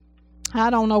I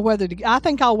don't know whether to. I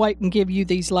think I'll wait and give you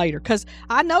these later because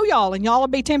I know y'all, and y'all will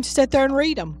be tempted to sit there and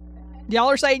read them. Y'all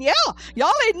are saying, yeah,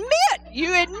 y'all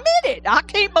you admit it. I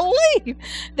can't believe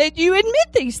that you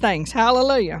admit these things.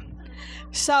 Hallelujah.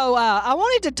 So I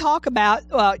wanted to talk about,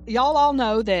 y'all all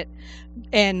know that,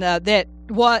 and that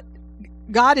what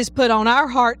God has put on our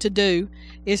heart to do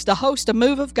is to host a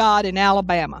move of God in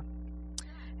Alabama.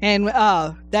 And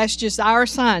that's just our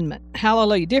assignment.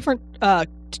 Hallelujah. Different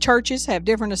churches have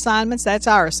different assignments. That's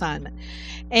our assignment.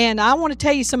 And I want to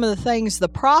tell you some of the things the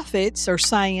prophets are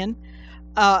saying,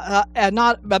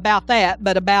 not about that,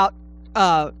 but about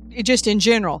just in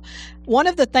general. One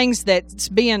of the things that's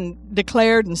being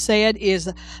declared and said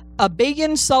is a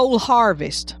billion soul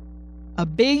harvest. A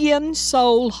billion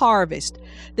soul harvest.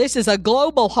 This is a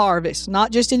global harvest,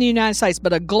 not just in the United States,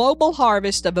 but a global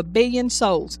harvest of 1 billion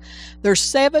souls. There's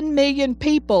 7 million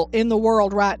people in the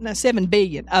world right now. 7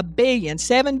 billion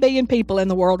people in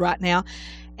the world right now.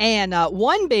 And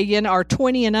 1 billion are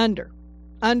 20 and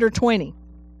under 20.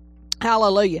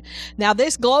 Hallelujah. Now,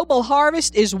 this global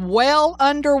harvest is well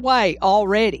underway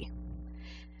already.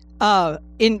 But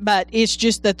it's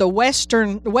just that the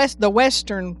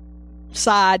western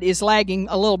side is lagging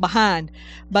a little behind.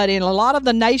 But in a lot of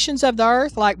the nations of the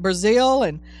earth, like Brazil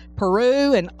and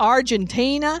Peru and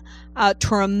Argentina,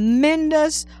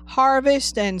 tremendous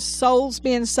harvest and souls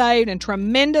being saved and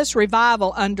tremendous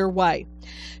revival underway.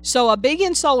 So a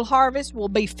billion soul harvest will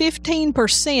be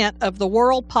 15% of the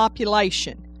world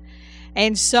population.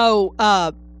 And so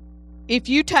if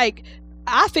you take,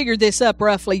 I figured this up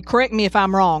roughly, correct me if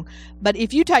I'm wrong, but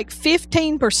if you take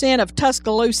 15% of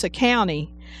Tuscaloosa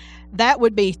County, that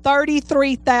would be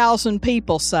 33,000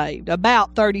 people saved,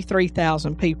 about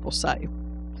 33,000 people saved.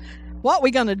 What are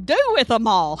we going to do with them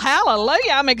all?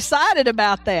 Hallelujah, I'm excited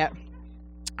about that.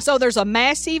 So there's a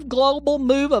massive global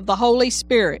move of the Holy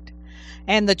Spirit,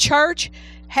 and the church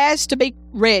has to be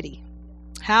ready.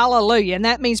 Hallelujah. And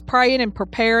that means praying and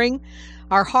preparing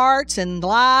our hearts and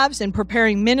lives and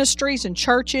preparing ministries and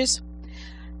churches.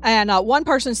 And one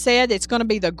person said it's going to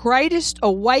be the greatest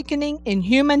awakening in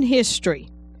human history.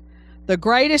 The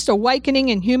greatest awakening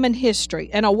in human history.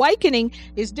 An awakening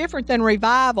is different than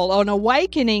revival. An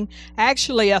awakening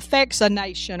actually affects a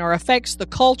nation or affects the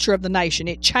culture of the nation.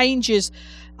 It changes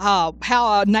how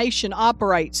a nation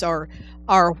operates or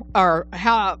how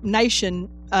a nation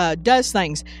does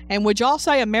things. And would y'all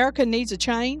say America needs a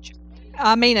change?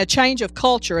 I mean, a change of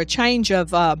culture, an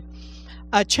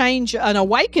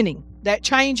awakening that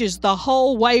changes the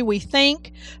whole way we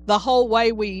think, the whole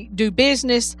way we do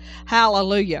business.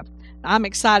 Hallelujah. I'm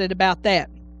excited about that.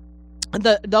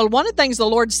 The one of the things the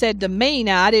Lord said to me,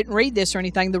 now I didn't read this or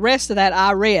anything, the rest of that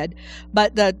I read,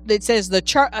 but it says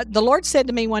the Lord said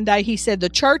to me one day, He said, the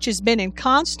church has been in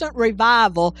constant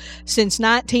revival since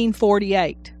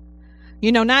 1948.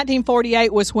 You know,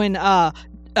 1948 was when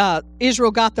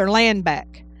Israel got their land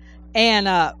back.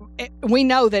 And we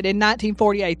know that in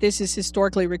 1948, this is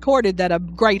historically recorded, that a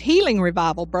great healing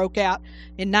revival broke out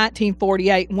in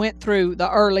 1948 and went through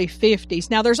the early 50s.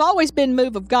 Now, there's always been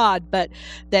move of God, but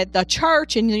that the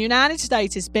church in the United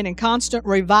States has been in constant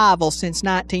revival since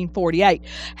 1948.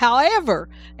 However,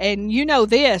 and you know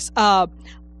this,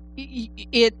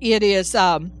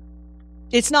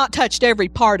 it's not touched every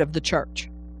part of the church.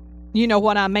 You know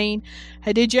what I mean?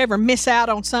 Hey, did you ever miss out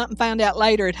on something, found out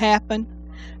later it happened?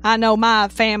 I know my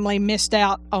family missed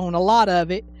out on a lot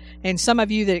of it. And some of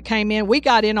you that came in, we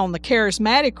got in on the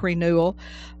charismatic renewal.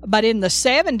 But in the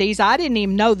 70s, I didn't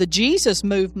even know the Jesus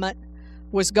movement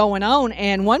was going on.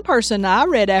 And one person I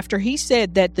read after, he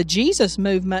said that the Jesus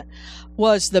movement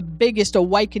was the biggest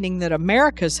awakening that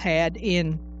America's had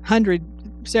in a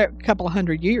couple of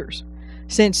hundred years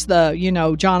since the,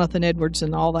 Jonathan Edwards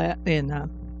and all that,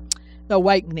 and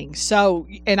awakening. So,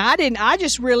 and I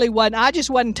just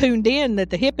wasn't tuned in that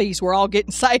the hippies were all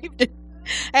getting saved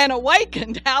and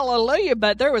awakened. Hallelujah.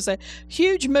 But there was a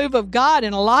huge move of God,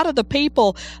 and a lot of the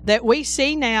people that we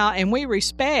see now and we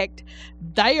respect,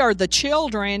 they are the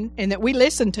children, and that we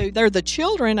listen to, they're the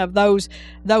children of those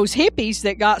hippies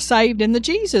that got saved in the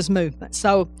Jesus movement.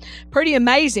 So pretty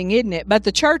amazing, isn't it? But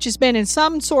the church has been in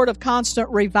some sort of constant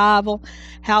revival,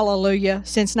 hallelujah,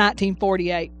 since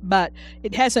 1948, but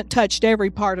it hasn't touched every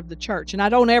part of the church. And I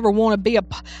don't ever want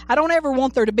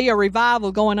there to be a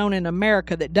revival going on in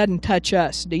America that doesn't touch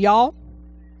us. Do y'all?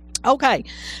 Okay.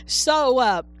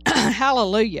 So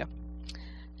hallelujah.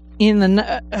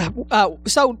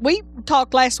 So we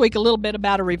talked last week a little bit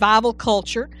about a revival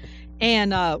culture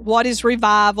and what is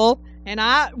revival. And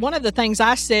one of the things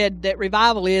I said that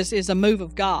revival is a move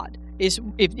of God.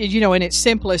 In its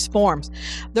simplest forms.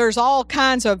 There's all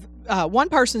kinds of one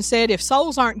person said, if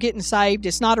souls aren't getting saved,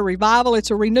 it's not a revival,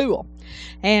 it's a renewal.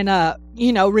 And,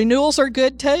 renewals are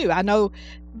good too. I know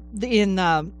in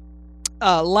the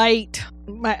late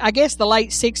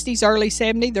 60s, early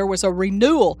 70s, there was a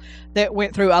renewal that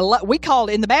went through. We called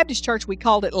in the Baptist church, we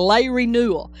called it lay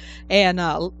renewal. And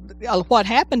what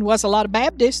happened was a lot of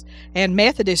Baptists and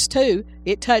Methodists too,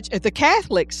 it touched the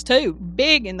Catholics too,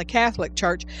 big in the Catholic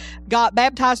church, got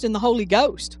baptized in the Holy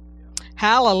Ghost.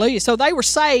 Hallelujah. So they were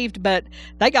saved, but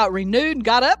they got renewed and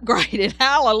got upgraded.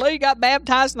 Hallelujah. Got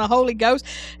baptized in the Holy Ghost.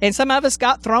 And some of us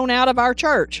got thrown out of our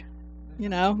church.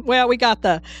 Well, we got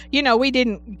we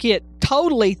didn't get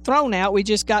totally thrown out. We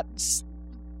just got,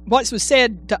 what was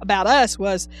said about us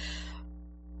was,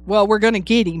 well, we're going to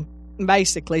get him,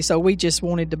 basically. So we just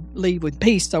wanted to leave with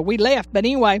peace. So we left. But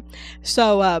anyway,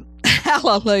 so,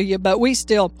 hallelujah. But we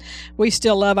still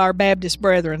love our Baptist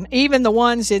brethren, even the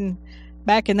ones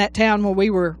back in that town where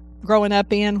we were growing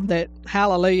up in, that,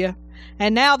 hallelujah.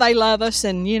 And now they love us,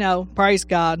 and, praise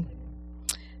God.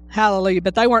 Hallelujah.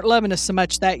 But they weren't loving us so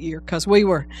much that year, because we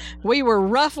were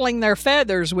ruffling their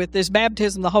feathers with this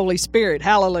baptism of the Holy Spirit.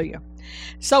 Hallelujah.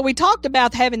 So we talked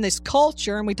about having this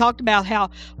culture, and we talked about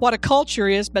what a culture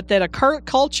is, but that a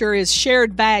culture is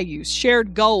shared values,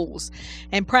 shared goals,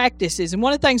 and practices. And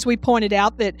one of the things we pointed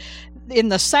out, that in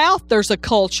the South there's a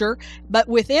culture, but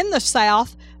within the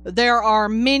South there are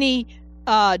many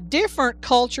different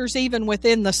cultures even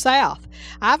within the South.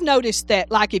 I've noticed that,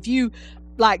 like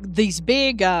these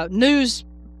big news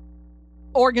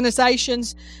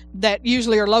organizations that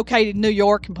usually are located in New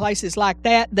York and places like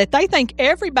that they think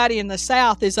everybody in the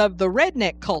South is of the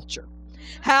redneck culture.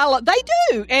 They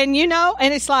do. And,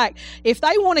 and it's like, if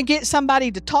they want to get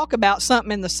somebody to talk about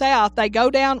something in the South, they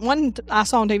go down, I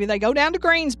saw on TV, they go down to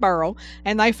Greensboro,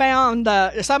 and they found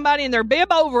somebody in their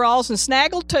bib overalls and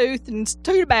snaggled tooth and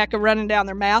tobacco running down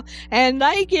their mouth, and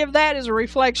they give that as a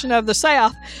reflection of the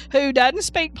South, who doesn't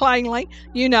speak plainly,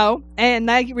 and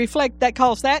they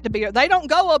cause that to be, they don't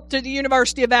go up to the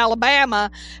University of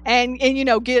Alabama and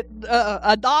get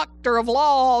a doctor of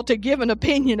law to give an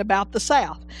opinion about the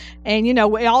South. And,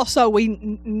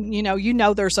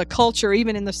 there's a culture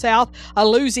even in the South, a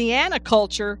Louisiana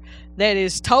culture that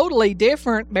is totally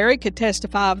different. Barry could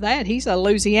testify of that. He's a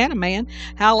Louisiana man.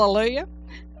 Hallelujah.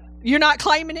 You're not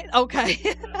claiming it? Okay.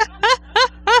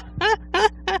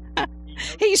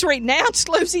 He's renounced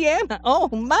Louisiana. Oh,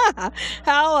 my.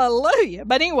 Hallelujah.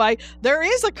 But anyway, there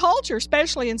is a culture,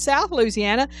 especially in South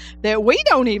Louisiana, that we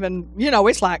don't even,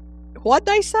 it's like, what'd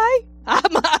they say?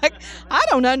 I'm like, I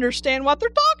don't understand what they're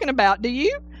talking about. Do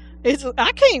you?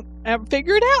 I can't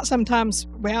figure it out sometimes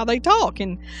how they talk.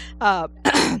 And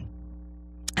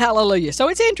hallelujah. So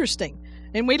it's interesting.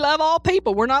 And we love all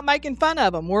people. We're not making fun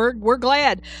of them. We're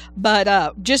glad.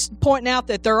 But just pointing out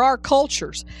that there are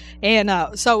cultures. And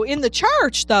so in the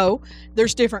church, though,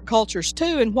 there's different cultures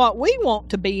too. And what we want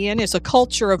to be in is a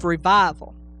culture of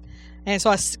revival. And so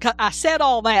I said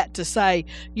all that to say,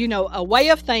 a way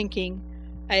of thinking,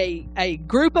 a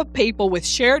group of people with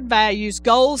shared values,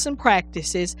 goals, and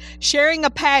practices, sharing a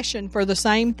passion for the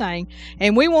same thing.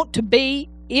 And we want to be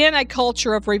in a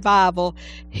culture of revival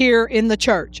here in the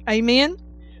church. Amen?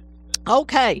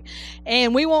 Okay.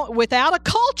 And we want, without a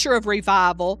culture of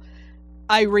revival,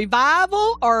 a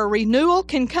revival or a renewal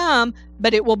can come,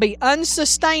 but it will be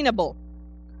unsustainable.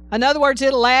 In other words,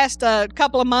 it'll last a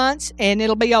couple of months and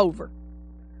it'll be over.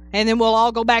 And then we'll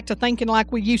all go back to thinking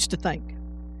like we used to think.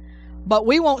 But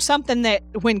we want something that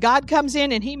when God comes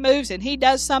in and He moves and He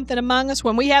does something among us,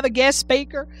 when we have a guest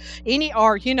speaker,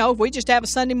 if we just have a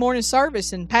Sunday morning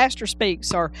service and pastor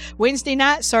speaks, or Wednesday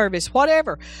night service,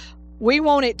 whatever, we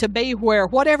want it to be where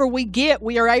whatever we get,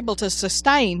 we are able to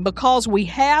sustain, because we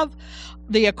have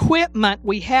the equipment,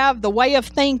 we have the way of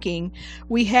thinking,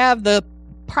 we have the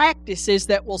practices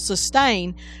that will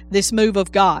sustain this move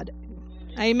of God.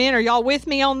 Amen. Are y'all with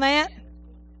me on that?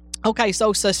 Okay,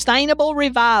 so sustainable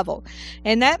revival.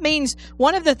 And that means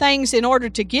one of the things in order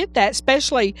to get that,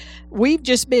 especially we've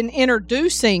just been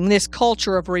introducing this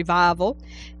culture of revival,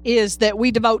 is that we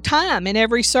devote time in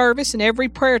every service and every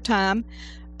prayer time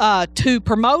to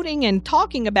promoting and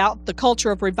talking about the culture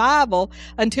of revival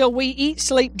until we eat,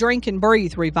 sleep, drink, and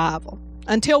breathe revival.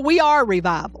 Until we are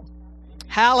revival.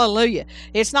 Hallelujah.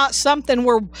 It's not something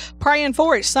we're praying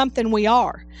for, it's something we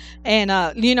are. And,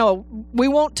 we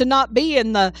want to not be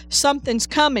in the something's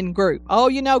coming group.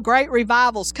 Oh, great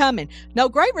revival's coming. No,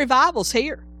 great revival's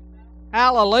here.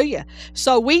 Hallelujah.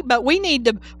 But we need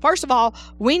to, first of all,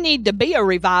 we need to be a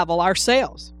revival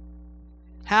ourselves.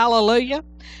 Hallelujah.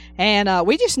 And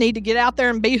we just need to get out there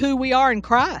and be who we are in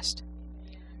Christ.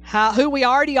 Who we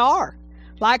already are.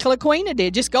 Like LaQuina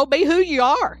did. Just go be who you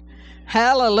are.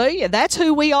 Hallelujah. That's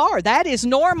who we are. That is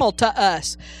normal to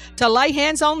us, to lay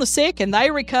hands on the sick and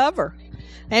they recover.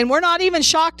 And we're not even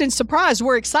shocked and surprised.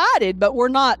 We're excited, but we're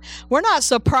not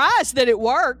surprised that it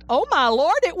worked. Oh my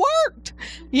Lord, it worked.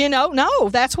 No,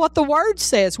 that's what the Word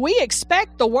says. We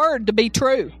expect the Word to be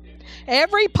true.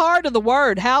 Every part of the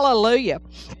Word. Hallelujah.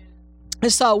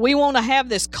 So we want to have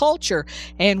this culture,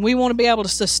 and we want to be able to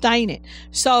sustain it.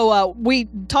 So we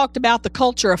talked about the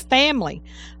culture of family,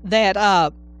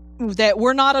 that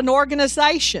we're not an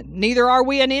organization, neither are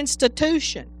we an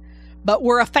institution, but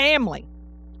we're a family.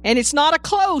 And it's not a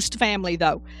closed family,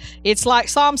 though. It's like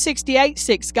Psalm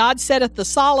 68:6. God setteth the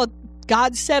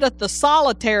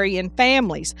solitary in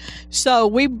families.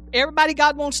 So everybody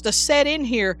God wants to set in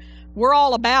here, we're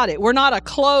all about it. We're not a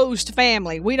closed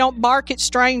family. We don't bark at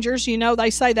strangers. They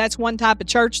say that's one type of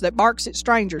church that barks at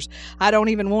strangers. I don't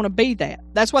even want to be that.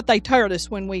 That's what they told us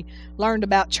when we learned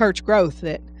about church growth,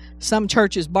 that some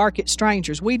churches bark at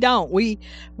strangers. We don't. We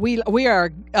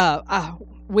are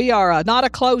not a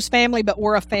closed family, but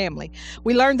we're a family.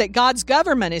 We learned that God's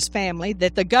government is family,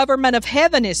 that the government of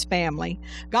heaven is family.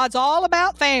 God's all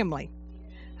about family.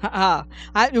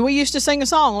 We used to sing a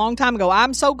song a long time ago.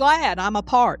 I'm so glad I'm a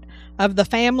part of the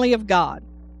family of God.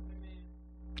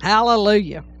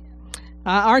 Hallelujah.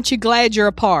 Aren't you glad you're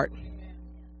a part?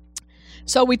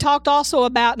 So we talked also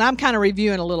about, and I'm kind of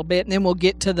reviewing a little bit, and then we'll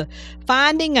get to the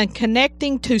finding and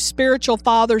connecting to spiritual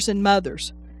fathers and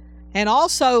mothers, and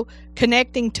also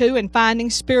connecting to and finding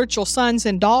spiritual sons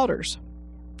and daughters.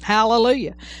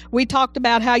 Hallelujah. We talked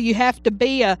about how you have to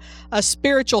be a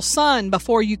spiritual son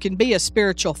before you can be a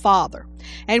spiritual father.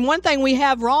 And one thing we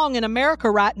have wrong in America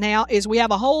right now is we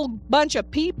have a whole bunch of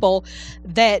people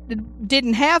that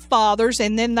didn't have fathers,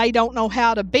 and then they don't know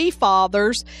how to be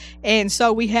fathers. And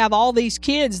so we have all these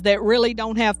kids that really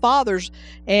don't have fathers,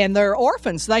 and they're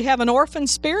orphans. They have an orphan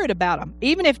spirit about them.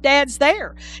 Even if dad's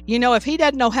there, if he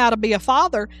doesn't know how to be a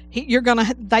father,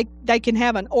 they can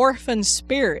have an orphan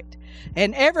spirit.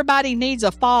 And everybody needs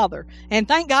a father. And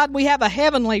thank God we have a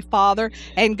heavenly Father.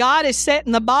 And God is set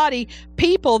in the body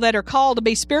people that are called to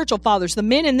be spiritual fathers. The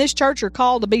men in this church are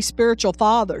called to be spiritual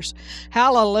fathers.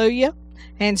 Hallelujah.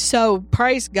 And so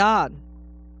praise God.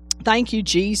 Thank you,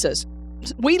 Jesus.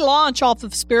 We launch off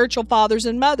of spiritual fathers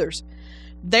and mothers.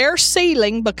 Their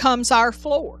ceiling becomes our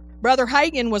floor. Brother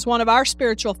Hagin was one of our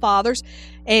spiritual fathers,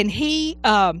 and he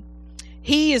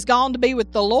is gone to be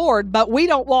with the Lord, but we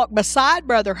don't walk beside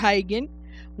Brother Hagin.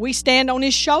 We stand on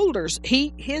his shoulders.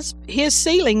 His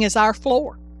ceiling is our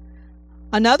floor.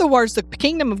 In other words, the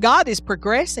kingdom of God is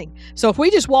progressing. So if we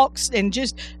just walk and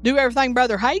just do everything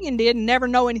Brother Hagin did and never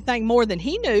know anything more than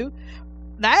he knew,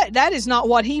 that is not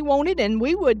what he wanted, and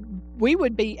we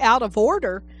would be out of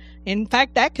order. In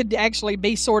fact, that could actually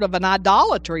be sort of an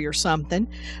idolatry or something.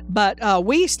 But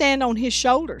we stand on his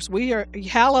shoulders. We are,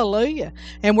 hallelujah.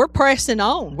 And we're pressing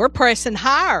on. We're pressing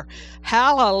higher.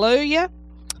 Hallelujah.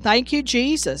 Thank you,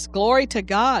 Jesus. Glory to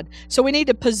God. So we need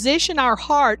to position our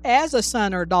heart as a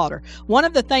son or daughter. One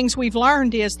of the things we've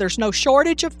learned is there's no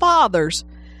shortage of fathers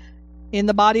in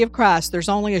the body of Christ. There's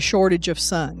only a shortage of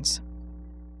sons.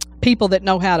 People that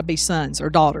know how to be sons or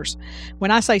daughters.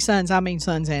 When I say sons, I mean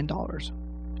sons and daughters.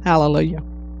 Hallelujah.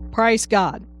 Praise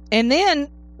God. And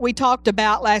then we talked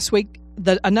about last week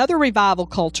another revival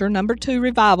culture, number 2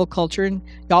 revival culture, and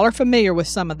y'all are familiar with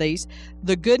some of these,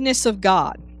 the goodness of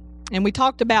God. And we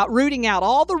talked about rooting out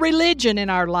all the religion in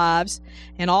our lives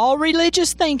and all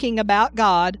religious thinking about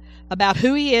God, about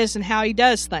who He is and how He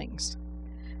does things.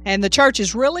 And the church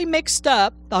is really mixed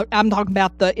up, I'm talking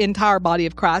about the entire body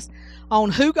of Christ, on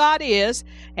who God is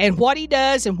and what He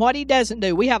does and what He doesn't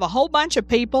do. We have a whole bunch of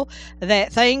people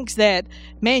that thinks that,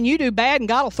 man, you do bad and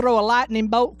God will throw a lightning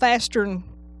bolt faster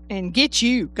and get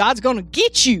you. God's going to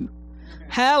get you.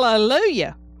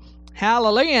 Hallelujah.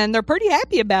 Hallelujah. And they're pretty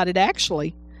happy about it,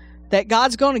 actually, that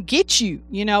God's going to get you.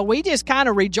 You know, we just kind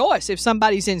of rejoice if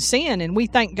somebody's in sin and we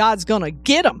think God's going to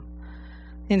get them.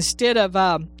 Instead of,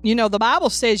 the Bible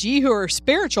says, ye who are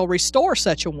spiritual, restore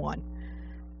such a one.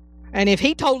 And if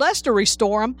He told us to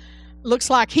restore them, looks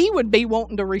like He would be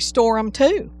wanting to restore them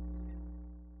too.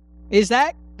 Is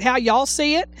that how y'all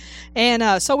see it?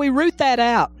 And so we root that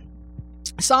out.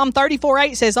 Psalm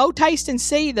 34:8 says, "Oh, taste and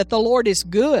see that the Lord is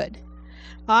good."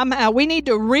 We need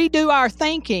to redo our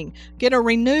thinking, get a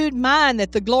renewed mind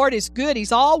that the Lord is good.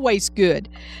 He's always good.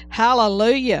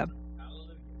 Hallelujah.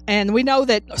 And we know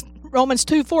that Romans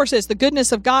 2:4 says, "The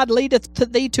goodness of God leadeth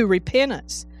thee to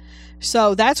repentance."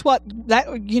 So that's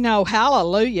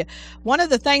hallelujah. One of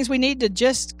the things we need to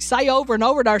just say over and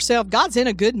over to ourselves, God's in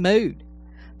a good mood.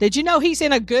 Did you know He's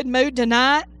in a good mood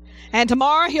tonight? And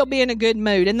tomorrow he'll be in a good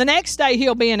mood. And the next day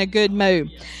he'll be in a good mood.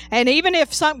 And even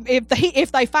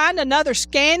if they find another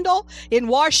scandal in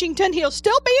Washington, he'll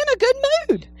still be in a good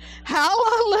mood.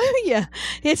 Hallelujah.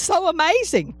 It's so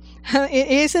amazing.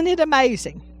 Isn't it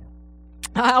amazing?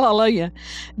 Hallelujah.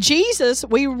 Jesus,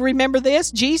 we remember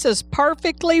this, Jesus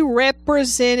perfectly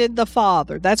represented the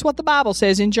Father. That's what the Bible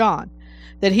says in John,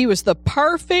 that he was the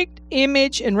perfect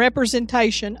image and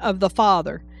representation of the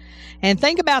Father. And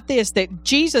think about this, that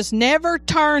Jesus never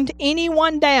turned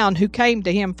anyone down who came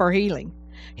to him for healing.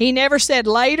 He never said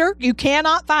later. You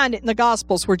cannot find it in the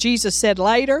Gospels where Jesus said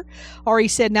later, or he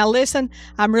said, now listen,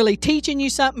 I'm really teaching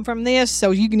you something from this, so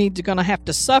you're going to have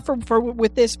to suffer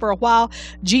with this for a while.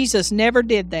 Jesus never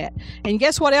did that. And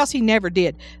guess what else he never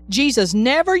did? Jesus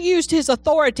never used his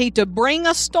authority to bring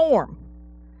a storm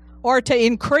or to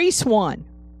increase one.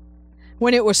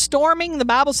 When it was storming, the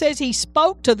Bible says he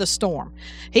spoke to the storm.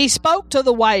 He spoke to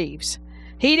the waves.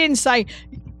 He didn't say,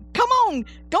 come on,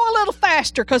 go a little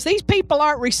faster because these people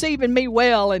aren't receiving me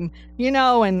well. And,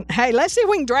 and hey, let's see if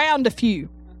we can drown a few.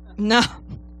 No.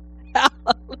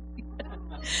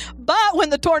 But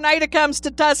when the tornado comes to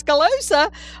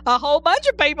Tuscaloosa, a whole bunch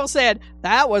of people said,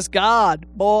 that was God.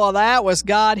 Boy, that was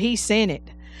God. He sent it.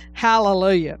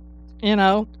 Hallelujah.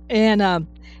 Or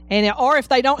if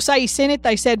they don't say he sent it,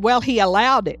 they said, well, he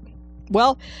allowed it.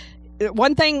 Well,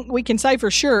 one thing we can say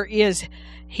for sure is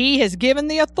he has given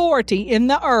the authority in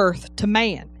the earth to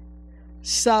man.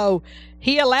 So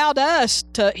he allows us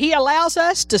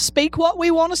to speak what we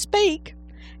want to speak,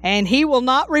 and he will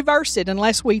not reverse it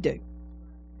unless we do.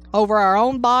 Over our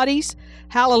own bodies.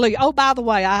 Hallelujah. Oh, by the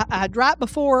way, I right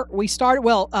before we started,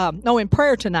 in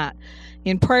prayer tonight.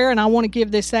 In prayer, and I want to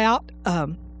give this out.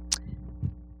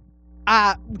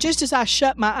 Just as I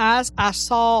shut my eyes, I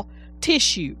saw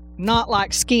tissue, not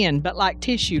like skin, but like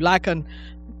tissue, like an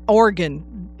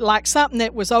organ, like something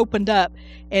that was opened up,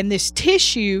 and this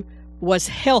tissue was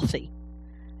healthy.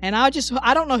 And I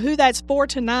don't know who that's for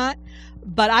tonight,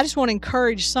 but I just want to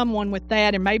encourage someone with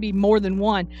that, and maybe more than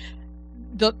one.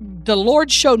 The Lord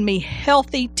showed me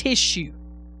healthy tissue.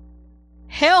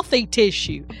 Healthy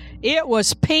tissue. It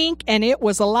was pink and it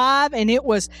was alive and it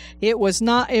was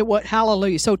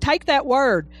hallelujah. So take that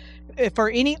word for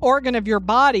any organ of your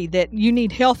body that you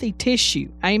need healthy tissue.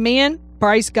 Amen.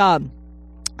 Praise God.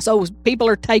 So people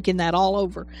are taking that all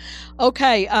over.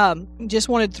 Okay, just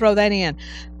wanted to throw that in.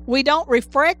 We don't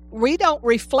reflect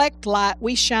light,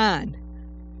 we shine.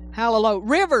 Hallelujah.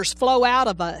 Rivers flow out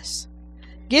of us.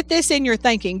 Get this in your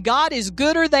thinking. God is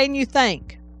gooder than you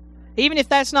think. Even if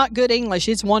that's not good English,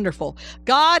 it's wonderful.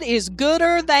 God is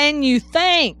gooder than you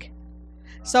think.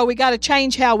 So we got to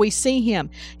change how we see him.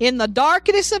 In the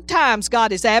darkest of times,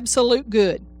 God is absolute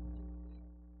good.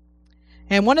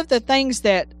 And one of the things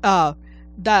that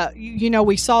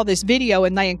we saw this video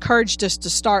and they encouraged us to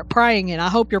start praying, and I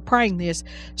hope you're praying this.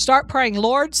 Start praying,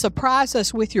 Lord, surprise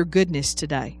us with your goodness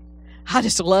today. I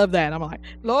just love that. I'm like,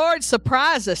 Lord,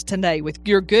 surprise us today with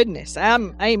your goodness.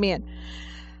 Amen.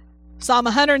 Psalm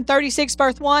 136,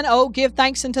 verse 1, oh, give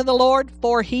thanks unto the Lord,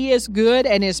 for he is good,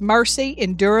 and his mercy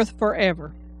endureth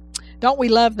forever. Don't we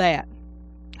love that?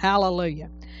 Hallelujah.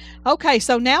 Okay,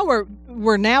 so now we're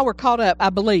caught up,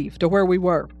 I believe, to where we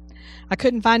were. I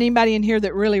couldn't find anybody in here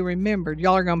that really remembered.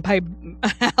 Y'all are going to pay.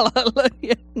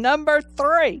 Hallelujah. Number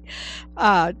 3,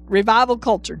 revival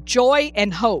culture, joy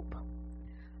and hope.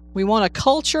 We want a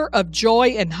culture of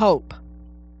joy and hope.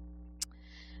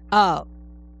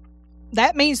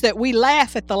 That means that we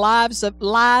laugh at the lies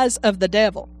of the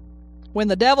devil. When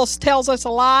the devil tells us a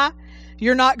lie,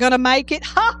 you're not going to make it.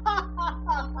 Ha, ha, ha,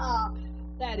 ha, ha.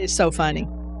 That is so funny.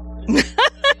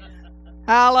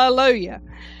 Hallelujah.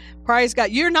 Praise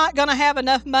God. You're not going to have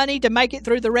enough money to make it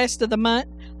through the rest of the month.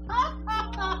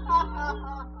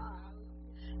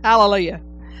 Hallelujah.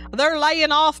 They're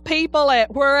laying off people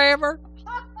at wherever.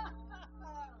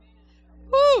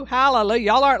 Woo,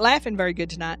 hallelujah. Y'all aren't laughing very good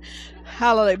tonight.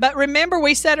 Hallelujah. But remember,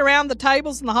 we sat around the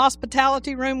tables in the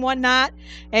hospitality room one night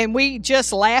and we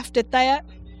just laughed at that.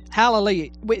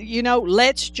 Hallelujah.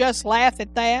 Let's just laugh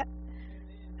at that.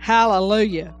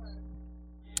 Hallelujah.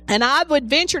 And I would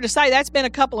venture to say that's been a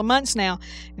couple of months now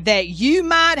that you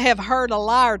might have heard a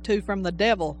lie or two from the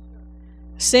devil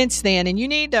since then. And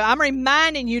I'm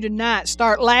reminding you tonight,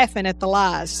 start laughing at the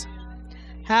lies.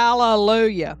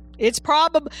 Hallelujah. It's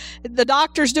probably, the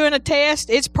doctor's doing a test.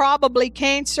 It's probably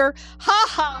cancer. Ha,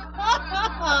 ha, ha, ha,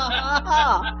 ha,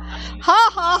 ha,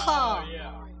 ha, ha, ha.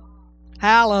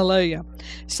 Hallelujah.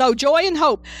 So joy and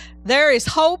hope. There is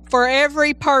hope for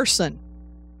every person.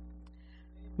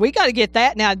 We got to get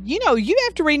that. Now, you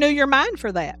have to renew your mind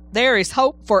for that. There is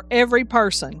hope for every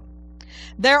person.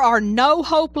 There are no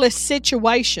hopeless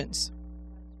situations.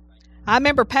 I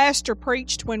remember Pastor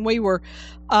preached when we were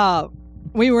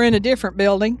in a different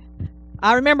building.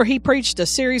 I remember he preached a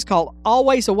series called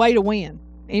Always a Way to Win.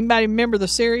 Anybody remember the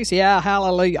series? Yeah,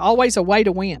 hallelujah. Always a Way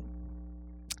to Win.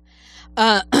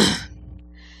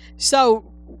 So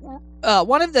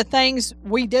one of the things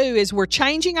we do is we're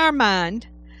changing our mind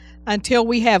until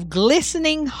we have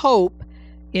glistening hope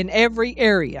in every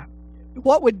area.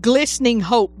 What would glistening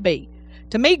hope be?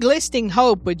 To me, glistening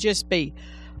hope would just be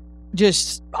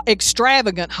just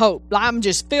extravagant hope. I'm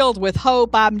just filled with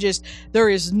hope. There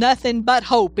is nothing but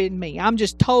hope in me. I'm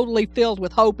just totally filled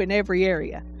with hope in every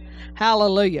area.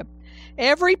 Hallelujah.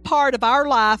 Every part of our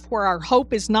life where our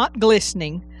hope is not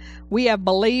glistening, we have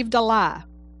believed a lie.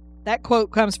 That quote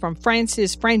comes from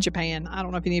Francis Frangipane. I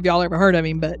don't know if any of y'all ever heard of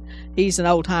him, but he's an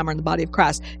old timer in the body of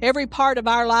Christ. Every part of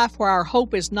our life where our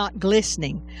hope is not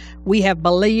glistening, we have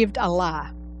believed a lie.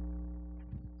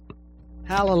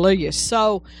 Hallelujah.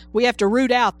 So we have to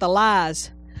root out the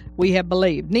lies we have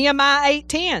believed. Nehemiah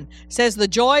 8:10 says, the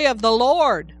joy of the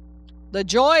Lord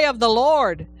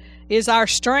is our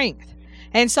strength.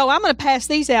 And so I'm going to pass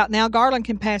these out now. Garland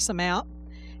can pass them out.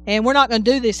 And we're not going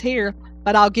to do this here,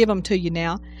 but I'll give them to you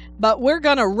now. But we're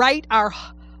going to rate our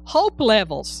hope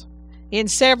levels in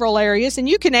several areas, and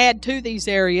you can add to these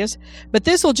areas, but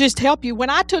this will just help you.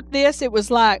 When I took this, it was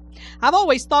like, I've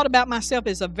always thought about myself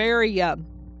as a very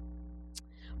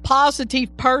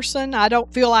positive person. I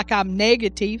don't feel like I'm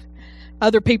negative.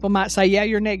 Other people might say, yeah,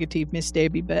 you're negative, Miss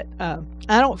Debbie, but I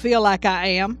don't feel like I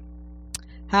am.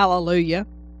 Hallelujah.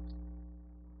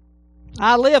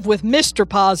 I live with Mr.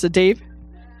 Positive.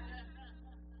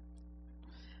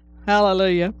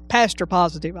 Hallelujah. Pastor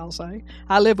Positive, I'll say.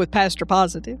 I live with Pastor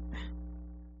Positive.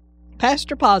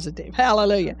 Pastor Positive.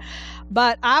 Hallelujah.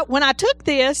 But when I took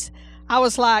this, I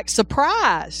was like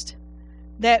surprised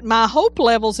that my hope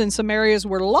levels in some areas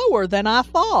were lower than I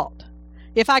thought.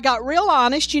 If I got real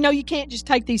honest, you can't just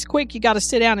take these quick. You got to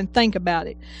sit down and think about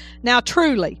it. Now,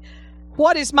 truly,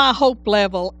 what is my hope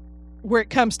level where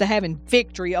it comes to having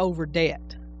victory over debt?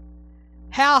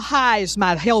 How high is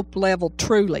my hope level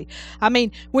truly? I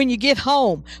mean, when you get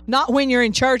home, not when you're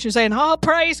in church and saying, oh,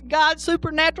 praise God,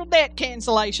 supernatural debt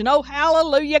cancellation. Oh,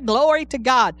 hallelujah, glory to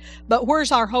God. But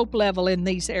where's our hope level in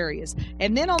these areas?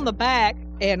 And then on the back,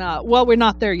 and we're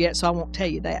not there yet, so I won't tell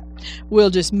you that. We'll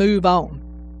just move on.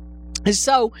 And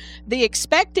so the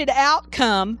expected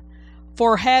outcome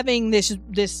for having this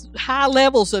high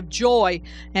levels of joy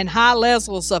and high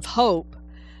levels of hope,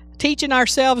 teaching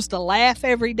ourselves to laugh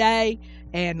every day,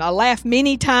 and laugh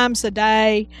many times a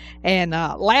day, and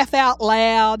laugh out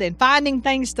loud, and finding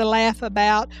things to laugh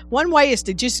about. One way is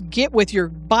to just get with your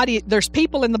body. There's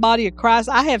people in the body of Christ.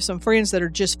 I have some friends that are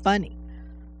just funny.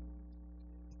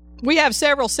 We have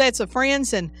several sets of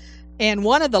friends, and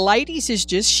one of the ladies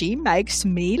she makes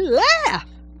me laugh.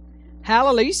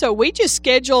 Hallelujah. So we just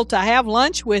schedule to have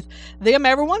lunch with them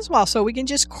every once in a while so we can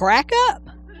just crack up.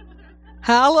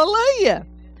 Hallelujah.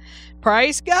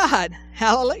 Praise God.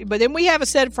 Hallelujah. But then we have a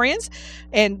set of friends,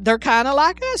 and they're kind of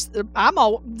like us.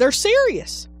 They're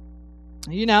serious.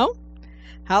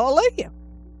 Hallelujah.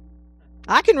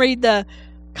 I can read the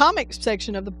comics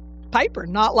section of the paper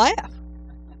and not laugh.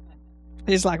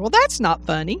 It's like, well, that's not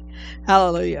funny.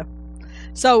 Hallelujah.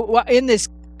 So in this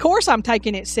course I'm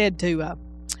taking, it said to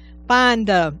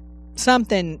find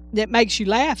something that makes you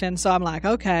laugh. And so I'm like,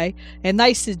 okay. And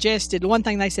they suggested, one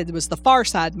thing they said was The Far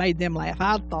Side made them laugh.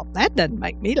 I thought, that doesn't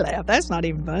make me laugh. That's not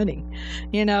even funny.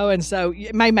 And so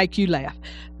it may make you laugh.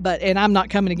 And I'm not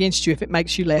coming against you if it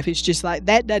makes you laugh. It's just like,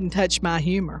 that doesn't touch my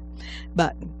humor.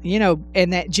 But,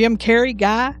 and that Jim Carrey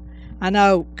guy, I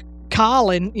know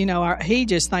Colin, he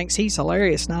just thinks he's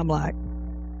hilarious. And I'm like,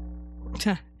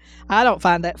 I don't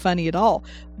find that funny at all.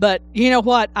 But you know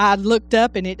what? I looked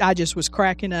up and I just was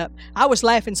cracking up. I was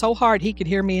laughing so hard he could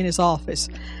hear me in his office.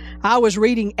 I was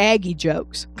reading Aggie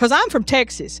jokes because I'm from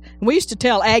Texas. And we used to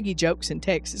tell Aggie jokes in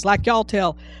Texas like y'all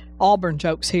tell Auburn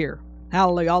jokes here.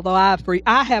 Hallelujah. Although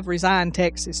I have resigned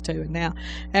Texas too. And now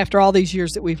after all these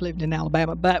years that we've lived in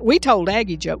Alabama. But we told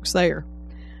Aggie jokes there.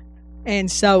 And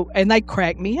they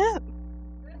cracked me up.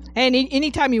 And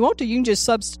anytime you want to, you can just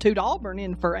substitute Auburn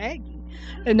in for Aggie.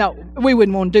 No, we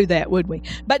wouldn't want to do that, would we?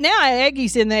 But now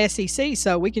Aggie's in the SEC,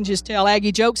 so we can just tell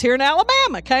Aggie jokes here in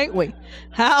Alabama, can't we?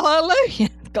 Hallelujah.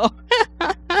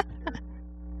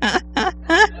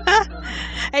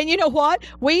 And you know what?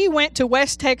 We went to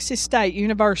West Texas State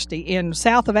University in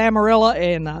south of Amarillo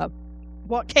and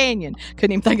Canyon.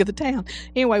 Couldn't even think of the town.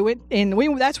 Anyway,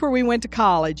 that's where we went to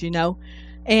college, and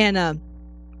or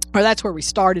that's where we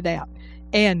started out.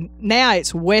 And now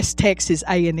it's West Texas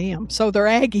A&M, so they're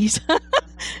Aggies.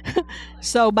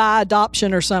 So by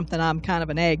adoption or something, I'm kind of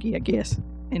an Aggie, I guess.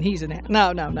 And he's an Aggie.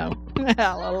 No.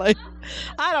 Hallelujah.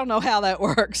 I don't know how that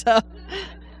works.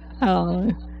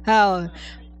 Hallelujah. Hallelujah.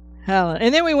 Hallelujah.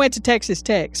 And then we went to Texas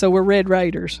Tech, so we're Red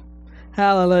Raiders.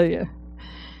 Hallelujah.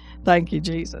 Thank you,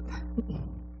 Jesus.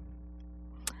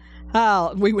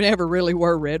 We never really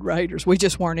were Red Raiders. We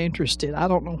just weren't interested. I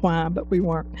don't know why, but we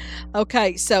weren't.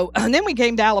 Okay, so and then we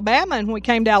came to Alabama, and when we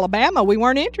came to Alabama, we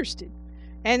weren't interested.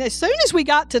 And as soon as we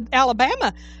got to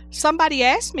Alabama, somebody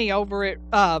asked me over at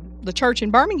the church in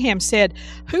Birmingham, said,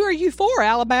 "Who are you for,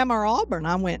 Alabama or Auburn?"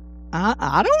 I went,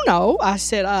 I don't know. I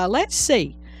said, let's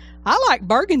see. I like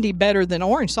burgundy better than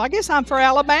orange, so I guess I'm for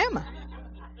Alabama.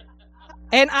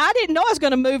 And I didn't know I was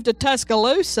going to move to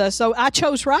Tuscaloosa, so I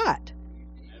chose right.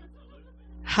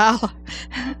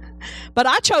 But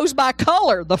I chose by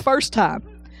color the first time.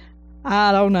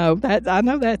 I don't know. I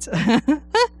know that's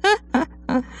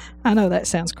I know that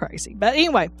sounds crazy. But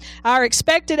anyway, our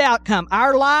expected outcome is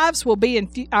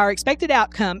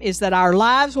that our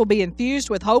lives will be infused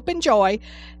with hope and joy.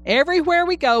 Everywhere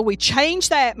we go, we change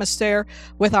the atmosphere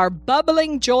with our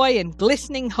bubbling joy and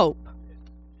glistening hope.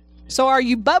 So are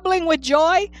you bubbling with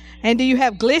joy? And do you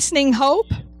have glistening hope?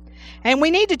 And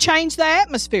we need to change the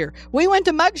atmosphere. We went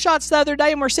to Mugshots the other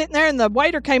day, and we're sitting there, and the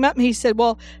waiter came up, and he said,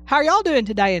 "Well, how are y'all doing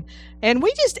today?" And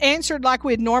we just answered like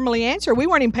we'd normally answer. We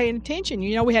weren't even paying attention.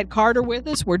 You know, we had Carter with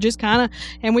us. We're just kind of,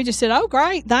 and we just said, "Oh,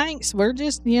 great, thanks." We're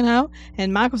just,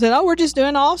 and Michael said, "Oh, we're just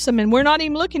doing awesome." And we're not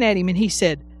even looking at him. And he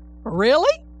said,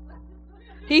 "Really?"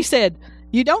 He said,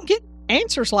 "You don't get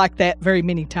answers like that very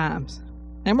many times."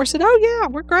 And we said, "Oh, yeah,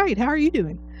 we're great. How are you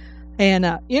doing?"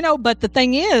 And, but the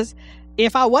thing is,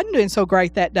 if I wasn't doing so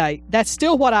great that day, that's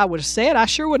still what I would have said. I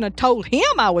sure wouldn't have told him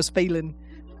I was feeling.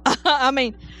 I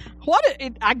mean,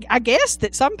 I guess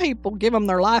that some people give them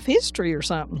their life history or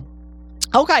something.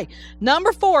 Okay,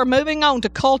 number 4, moving on to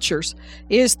cultures,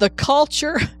 is the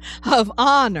culture of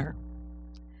honor.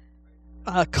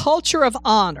 A culture of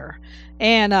honor.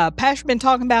 And Pastor's been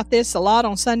talking about this a lot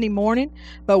on Sunday morning,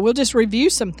 but we'll just review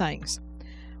some things.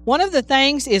 One of the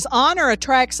things is honor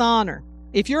attracts honor.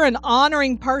 If you're an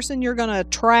honoring person, you're going to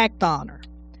attract honor.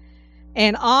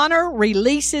 And honor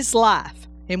releases life.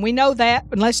 And we know that.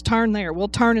 And let's turn there. We'll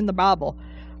turn in the Bible.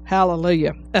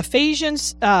 Hallelujah.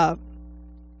 Ephesians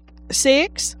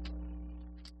 6.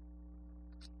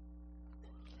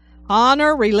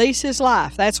 Honor releases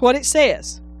life. That's what it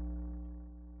says.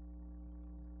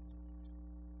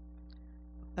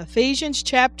 Ephesians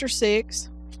chapter 6.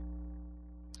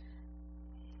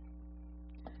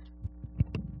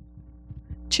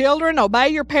 Children, obey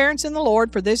your parents in the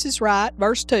Lord, for this is right.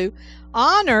 Verse 2,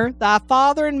 honor thy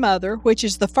father and mother, which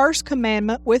is the first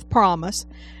commandment with promise,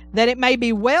 that it may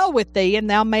be well with thee, and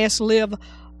thou mayest live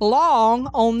long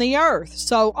on the earth.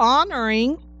 So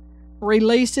honoring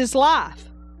releases life.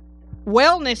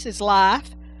 Wellness is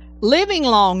life. Living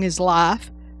long is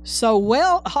life. So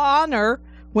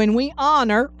when we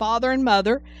honor father and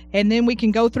mother, and then we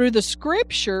can go through the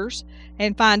scriptures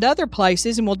and find other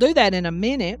places, and we'll do that in a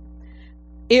minute,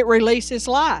 it releases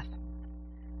life.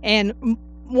 And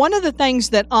one of the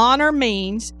things that honor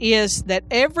means is that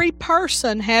every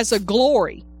person has a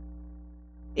glory.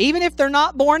 Even if they're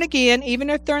not born again, even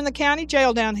if they're in the county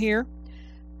jail down here,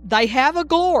 they have a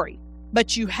glory,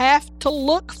 but you have to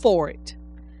look for it.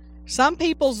 Some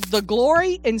people's the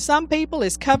glory, and some people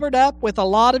is covered up with a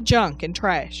lot of junk and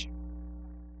trash.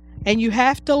 And you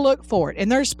have to look for it.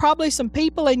 And there's probably some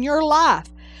people in your life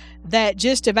that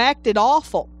just have acted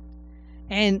awful.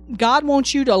 And God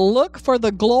wants you to look for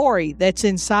the glory that's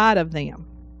inside of them.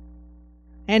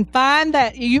 And find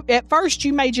that at first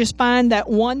you may just find that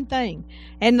one thing.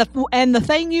 And the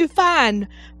thing you find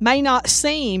may not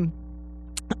seem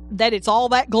that it's all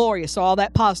that glorious or all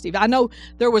that positive. I know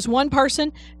there was one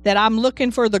person that I'm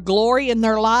looking for the glory in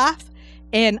their life,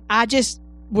 and I just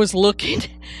was looking.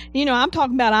 I'm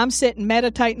talking about I'm sitting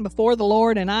meditating before the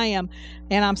Lord, and I'm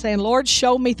saying, Lord,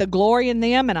 show me the glory in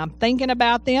them, and I'm thinking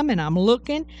about them, and I'm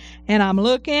looking, and I'm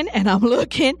looking, and I'm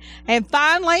looking, and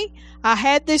finally I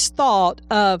had this thought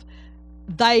of,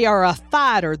 they are a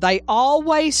fighter. They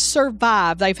always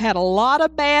survive. They've had a lot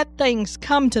of bad things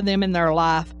come to them in their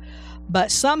life, but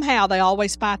somehow they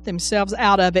always fight themselves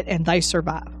out of it, and they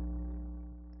survive.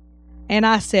 And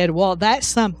I said, well, that's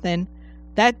something.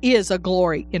 That is a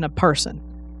glory in a person.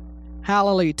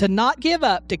 Hallelujah. To not give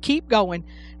up, to keep going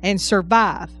and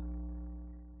survive.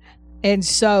 And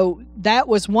so that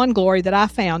was one glory that I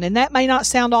found. And that may not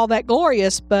sound all that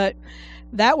glorious, but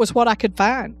that was what I could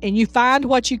find. And you find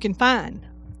what you can find.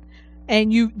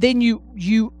 And you endeavor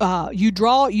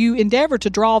to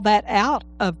draw that out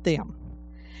of them.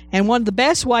 And one of the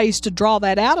best ways to draw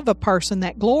that out of a person,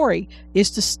 that glory,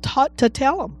 is to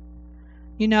tell them.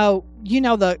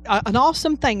 An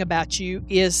awesome thing about you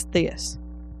is this.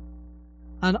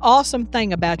 An awesome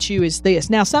thing about you is this.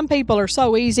 Now, some people are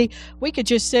so easy. We could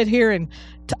just sit here and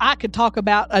I could talk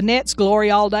about Annette's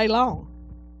glory all day long,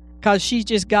 because she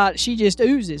just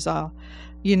oozes,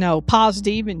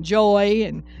 positive and joy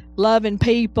and loving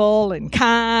people and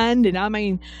kind. And I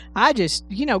mean,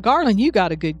 Garland, you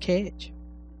got a good catch.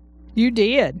 You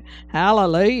did.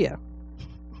 Hallelujah.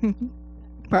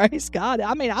 Praise God.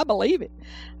 I mean, I believe it.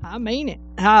 I mean it.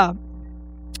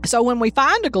 So when we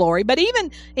find a glory, but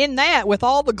even in that, with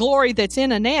all the glory that's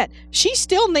in Annette, she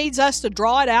still needs us to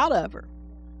draw it out of her.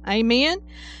 Amen?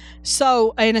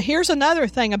 So, and here's another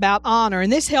thing about honor,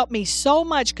 and this helped me so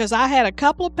much, because I had a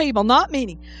couple of people, not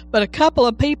many, but a couple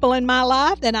of people in my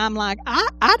life that I'm like,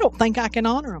 I don't think I can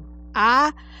honor them.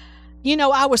 I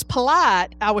was polite,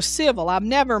 I was civil, I'm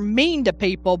never mean to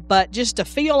people, but just to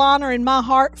feel honor in my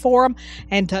heart for them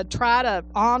and to try to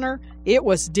honor, it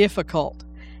was difficult.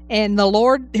 And the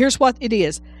Lord, here's what it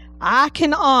is. I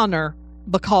can honor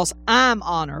because I'm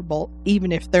honorable,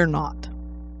 even if they're not.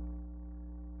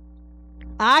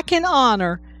 I can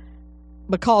honor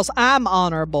because I'm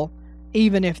honorable,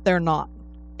 even if they're not.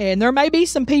 And there may be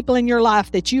some people in your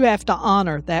life that you have to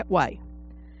honor that way.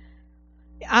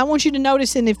 I want you to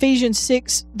notice in Ephesians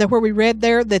 6, where we read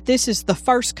there, that this is the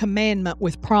first commandment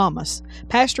with promise.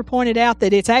 Pastor pointed out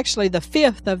that it's actually the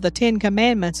fifth of the 10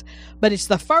 commandments, but it's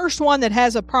the first one that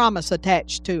has a promise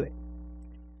attached to it.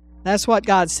 That's what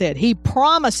God said. He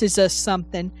promises us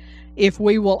something if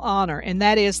we will honor, and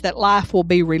that is that life will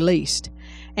be released.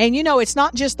 And it's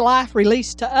not just life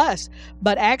released to us,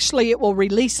 but actually it will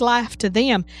release life to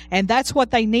them, and that's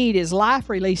what they need, is life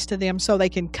released to them, so they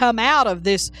can come out of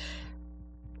this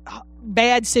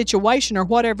bad situation or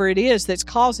whatever it is that's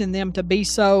causing them to be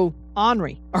so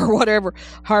ornery, or whatever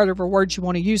words you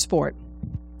want to use for it.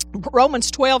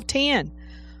 Romans 12:10.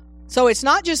 So it's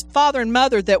not just father and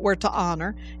mother that we're to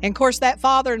honor. And of course, that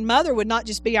father and mother would not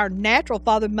just be our natural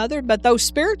father and mother, but those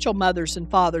spiritual mothers and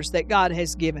fathers that God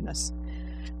has given us.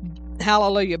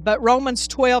 Hallelujah. But Romans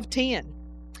 12:10.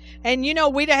 And we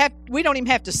don't even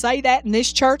have to say that in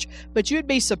this church, but you'd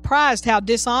be surprised how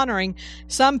dishonoring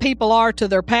some people are to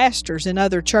their pastors in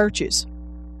other churches.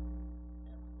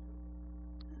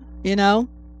 And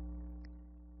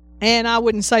I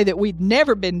wouldn't say that we'd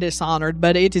never been dishonored,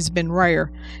 but it has been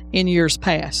rare in years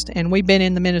past. And we've been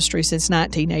in the ministry since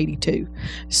 1982.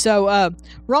 So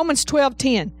Romans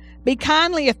 12:10. Be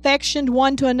kindly affectioned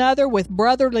one to another with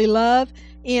brotherly love,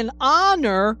 in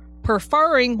honor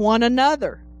preferring one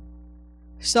another.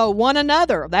 So one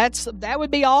another, that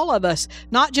would be all of us.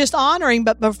 Not just honoring,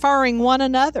 but preferring one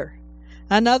another.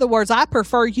 In other words, I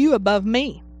prefer you above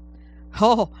me.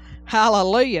 Oh,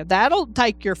 hallelujah. That'll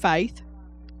take your faith.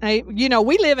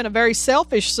 We live in a very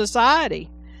selfish society.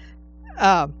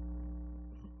 I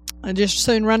just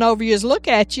soon run over you as look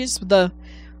at you.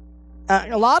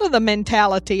 A lot of the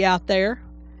mentality out there.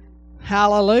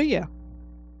 Hallelujah.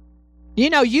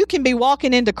 You can be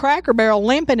walking into Cracker Barrel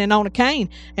limping and on a cane,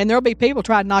 and there'll be people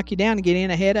trying to knock you down and get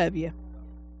in ahead of you.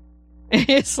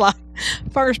 It's like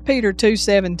 1 Peter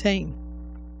 2:17.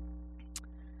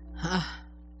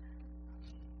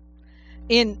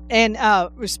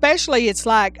 Especially it's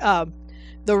like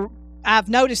I've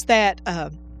noticed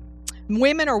that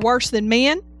women are worse than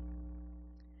men.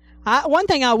 One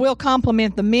thing I will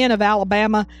compliment the men of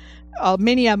Alabama.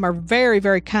 Many of them are very,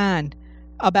 very kind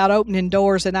about opening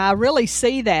doors, and I really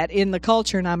see that in the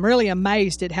culture, and I'm really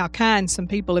amazed at how kind some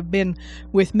people have been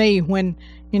with me when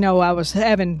I was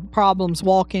having problems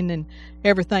walking and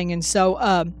everything. And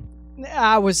so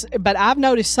but I've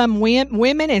noticed some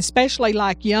women, especially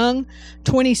like young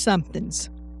 20-somethings,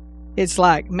 it's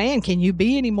like, man, can you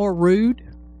be any more rude?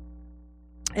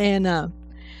 And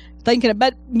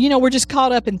but we're just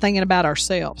caught up in thinking about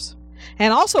ourselves.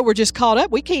 And also, we're just caught up.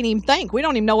 We can't even think. We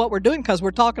don't even know what we're doing because we're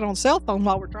talking on cell phone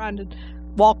while we're trying to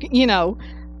walk.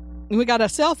 We got a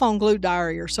cell phone glued to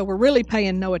our ear, so we're really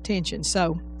paying no attention.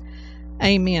 So,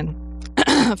 amen.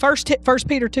 First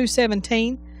Peter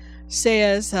 2:17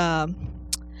 says,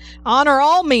 honor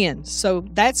all men. So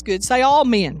that's good. Say all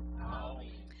men.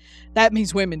 That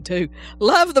means women too.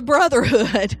 Love the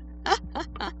brotherhood.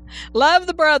 Love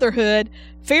the brotherhood.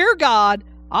 Fear God.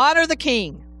 Honor the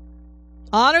king.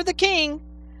 Honor the king.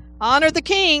 Honor the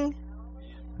king.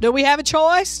 Do we have a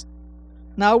choice?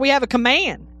 No, we have a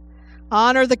command.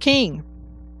 Honor the king.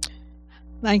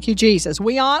 Thank you, Jesus.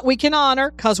 We can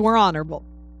honor because we're honorable.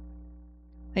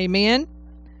 Amen.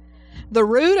 The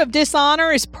root of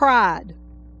dishonor is pride.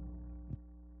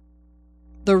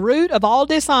 The root of all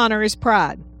dishonor is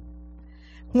pride.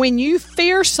 When you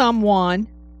fear someone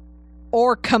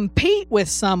or compete with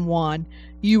someone,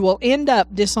 you will end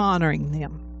up dishonoring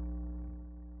them.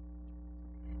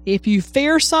 If you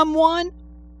fear someone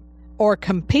or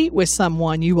compete with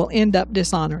someone, you will end up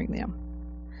dishonoring them.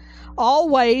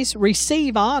 Always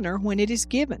receive honor when it is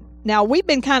given. Now, we've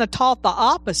been kind of taught the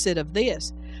opposite of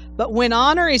this, but when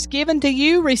honor is given to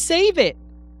you, receive it.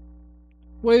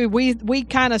 We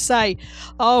kind of say,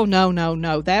 "Oh,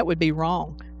 no, that would be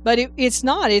wrong," but it's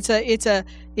not.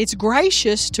 It's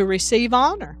gracious to receive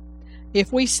honor.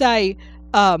 If we say,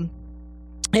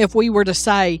 if we were to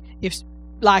say,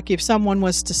 if someone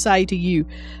was to say to you,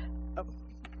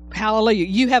 "Hallelujah,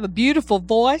 you have a beautiful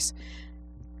voice.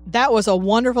 That was a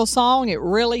wonderful song. It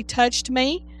really touched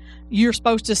me." You're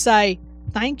supposed to say,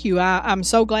 "Thank you. I'm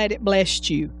so glad it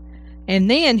blessed you." And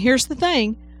then here's the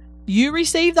thing. You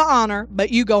receive the honor,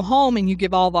 but you go home and you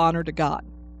give all the honor to God.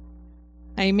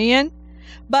 Amen?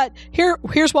 But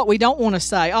here's what we don't want to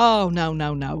say. "Oh,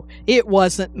 no. It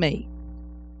wasn't me."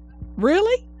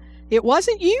 Really? It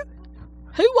wasn't you?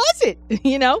 Who was it?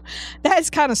 That's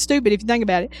kind of stupid if you think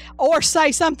about it. Or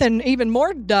say something even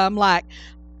more dumb like,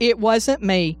 "It wasn't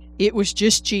me. It was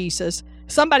just Jesus."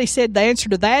 Somebody said the answer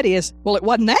to that is, "Well, it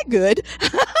wasn't that good."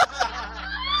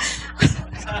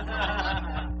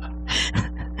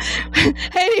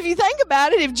 And if you think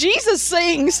about it, if Jesus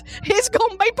sings, it's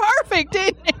going to be perfect,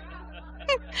 isn't it?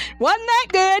 Wasn't that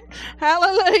good?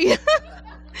 Hallelujah.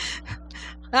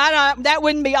 That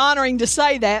wouldn't be honoring to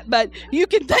say that, but you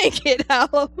can think it.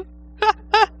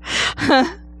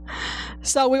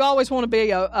 So we always want to be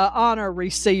a honor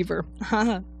receiver,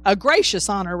 a gracious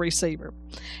honor receiver.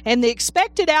 And the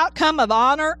expected outcome of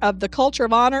honor, of the culture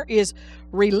of honor, is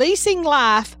releasing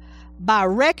life by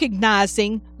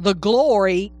recognizing the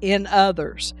glory in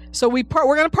others. So we're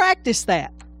going to practice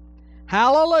that.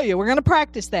 Hallelujah. We're going to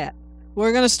practice that.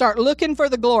 We're going to start looking for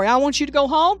the glory. I want you to go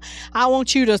home. I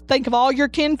want you to think of all your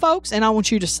kinfolks, and I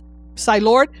want you to say,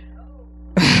 "Lord,"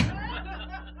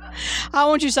 I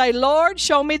want you to say, "Lord,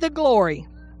 show me the glory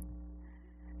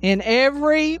in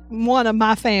every one of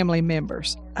my family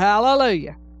members."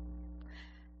 Hallelujah.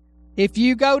 If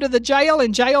you go to the jail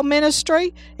and jail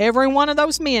ministry, every one of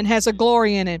those men has a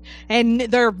glory in it. And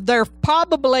they're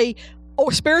probably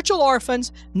spiritual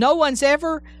orphans. No one's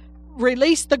ever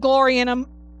released the glory in them.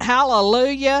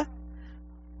 Hallelujah.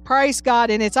 Praise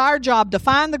God. And it's our job to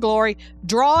find the glory,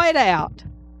 draw it out.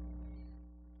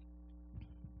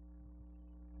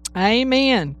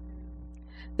 Amen.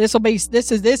 This'll be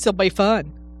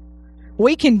fun.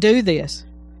 We can do this.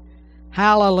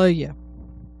 Hallelujah.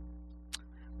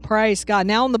 Praise God.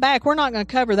 Now on the back, we're not going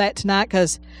to cover that tonight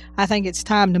because I think it's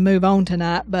time to move on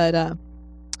tonight. But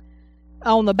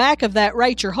on the back of that,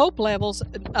 rate your hope levels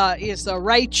is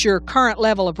rate your current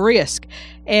level of risk.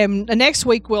 And next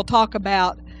week we'll talk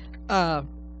about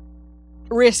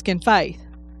risk and faith.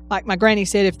 Like my granny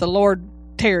said, if the Lord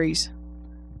tarries.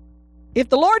 If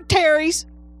the Lord tarries,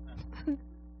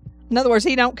 in other words,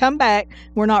 He don't come back,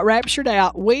 we're not raptured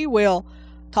out, we will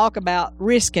talk about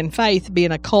risk and faith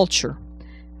being a culture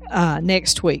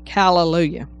next week.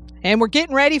 Hallelujah. And we're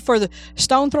getting ready for the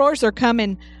stone throwers. They're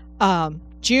coming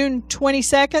June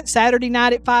 22nd, Saturday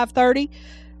night at 5:30,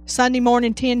 Sunday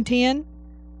morning 10:10,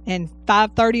 and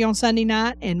 5:30 on Sunday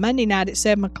night, and Monday night at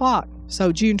 7 o'clock.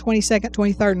 So June 22nd,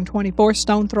 23rd, and 24th,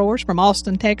 stone throwers from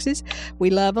Austin, Texas. We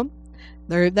love them.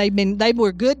 They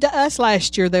were good to us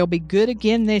last year. They'll be good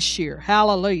again this year.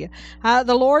 Hallelujah.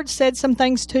 The Lord said some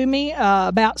things to me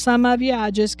about some of you.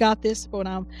 I just got this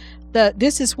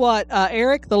this is what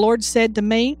Eric, the Lord said to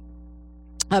me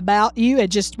about you. I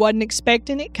just wasn't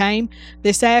expecting it. Came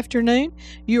this afternoon.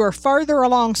 You are further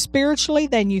along spiritually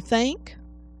than you think.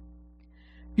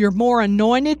 You're more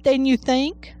anointed than you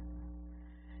think.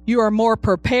 You are more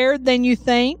prepared than you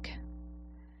think.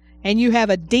 And you have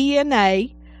a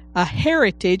DNA, a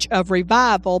heritage of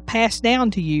revival passed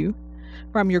down to you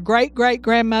from your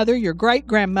great-great-grandmother, your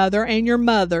great-grandmother, and your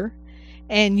mother.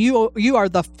 And you are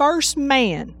the first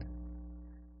man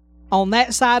on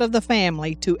that side of the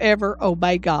family to ever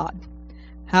obey God.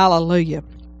 Hallelujah.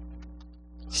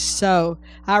 So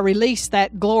I release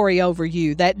that glory over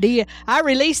you. I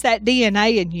release that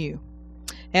DNA in you.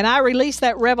 And I release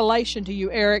that revelation to you,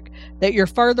 Eric, that you're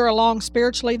further along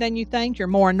spiritually than you think, you're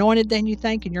more anointed than you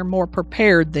think, and you're more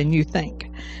prepared than you think.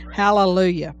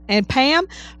 Hallelujah. And Pam,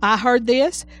 I heard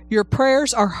this. Your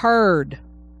prayers are heard.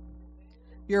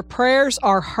 Your prayers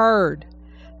are heard.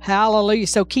 Hallelujah.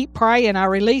 So keep praying. I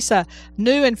release a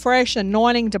new and fresh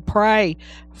anointing to pray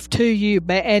to you.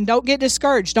 And don't get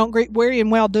discouraged. Don't get weary in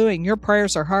well-doing. Your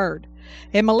prayers are heard.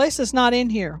 And Melissa's not in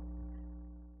here.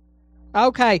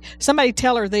 Okay. Somebody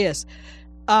tell her this.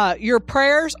 your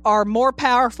prayers are more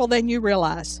powerful than you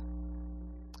realize.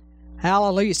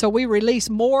 Hallelujah. So we release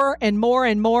more and more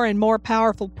and more and more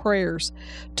powerful prayers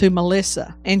to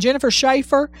Melissa. And Jennifer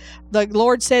Schaefer, the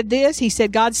Lord said this. He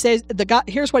said, God says,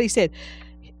 here's what he said.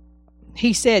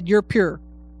 He said, you're pure.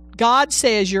 God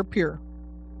says you're pure.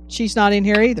 She's not in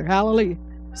here either. Hallelujah.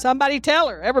 Somebody tell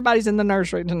her. Everybody's in the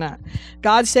nursery tonight.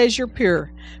 God says you're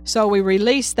pure. So we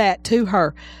release that to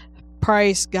her.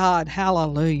 Praise God.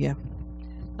 Hallelujah.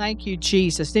 Thank you,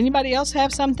 Jesus. Did anybody else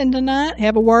have something tonight?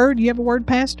 Have a word? You have a word,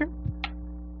 Pastor?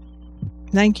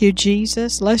 Thank you,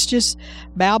 Jesus. Let's just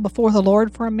bow before the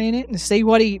Lord for a minute and see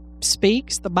what he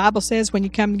speaks. The Bible says when you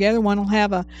come together, one will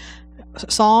have a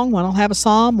song, one will have a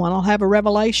psalm, one will have a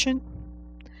revelation.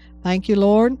 Thank you,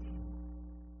 Lord.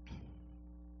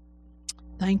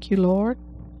 Thank you, Lord.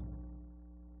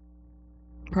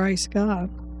 Praise God.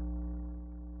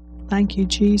 Thank you,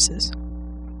 Jesus.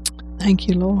 Thank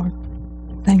you, Lord.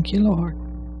 Thank you, Lord.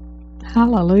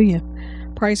 Hallelujah.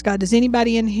 Praise God. Does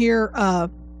anybody in here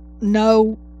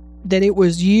know that it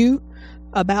was you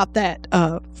about that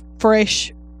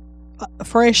fresh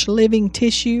living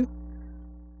tissue?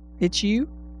 It's you?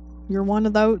 You're one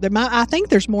of those? I think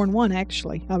there's more than one,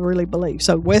 actually. I really believe.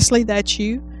 So, Wesley, that's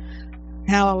you.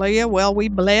 Hallelujah. Well, we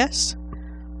bless.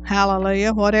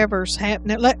 Hallelujah. Whatever's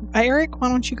happening. Eric, why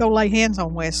don't you go lay hands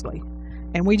on Wesley?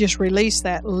 And we just release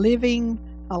that living,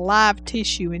 alive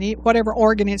tissue in it, whatever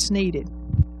organ it's needed.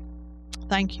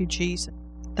 Thank you, Jesus.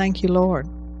 Thank you, Lord.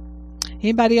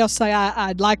 Anybody else say,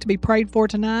 I'd like to be prayed for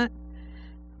tonight?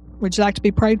 Would you like to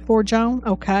be prayed for, Joan?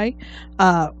 Okay.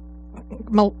 Leanne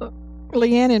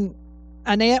and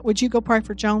Annette, would you go pray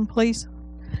for Joan, please?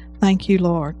 Thank you,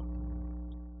 Lord.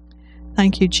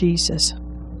 Thank you, Jesus.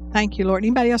 Thank you, Lord.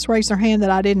 Anybody else raise their hand that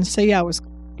I didn't see? I was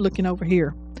looking over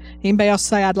here. Anybody else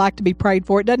say, I'd like to be prayed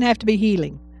for? It doesn't have to be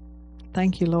healing.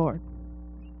 Thank you, Lord.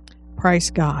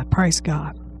 Praise God. Praise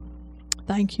God.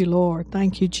 Thank you, Lord.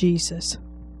 Thank you, Jesus.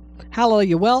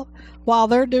 Hallelujah. Well, while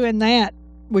they're doing that,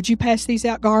 would you pass these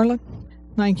out, Garland?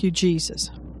 Thank you,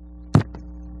 Jesus.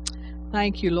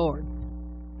 Thank you, Lord.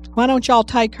 Why don't y'all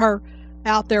take her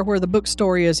out there where the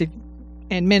bookstore is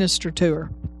and minister to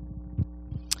her?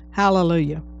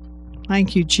 Hallelujah.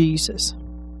 Thank you, Jesus.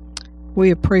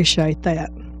 We appreciate that.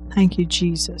 Thank you,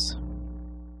 Jesus.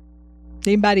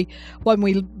 Anybody, when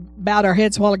we bowed our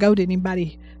heads a while ago, did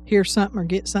anybody hear something or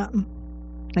get something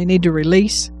they need to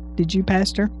release? Did you,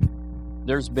 Pastor?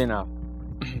 There's been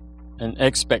an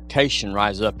expectation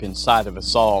rise up inside of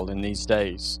us all in these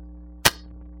days,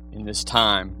 in this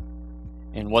time.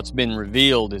 And what's been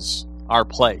revealed is our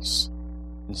place.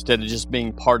 Instead of just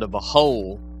being part of a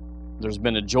whole, there's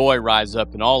been a joy rise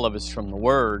up in all of us from the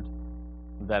Word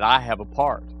that I have a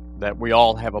part, that we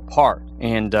all have a part.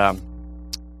 And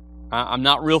I'm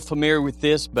not real familiar with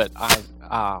this, but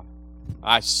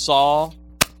I saw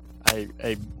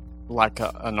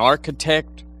an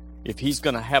architect. If he's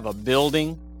going to have a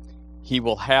building, he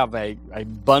will have a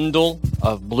bundle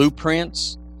of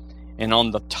blueprints, and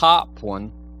on the top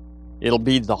one, it'll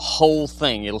be the whole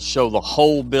thing. It'll show the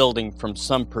whole building from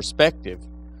some perspective.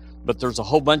 But there's a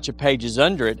whole bunch of pages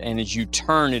under it, and as you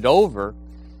turn it over,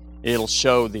 it'll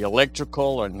show the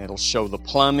electrical, and it'll show the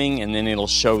plumbing, and then it'll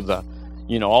show the,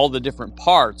 all the different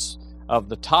parts of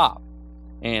the top.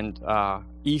 And I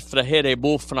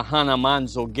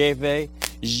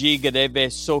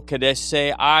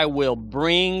will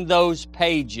bring those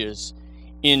pages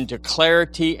into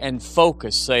clarity and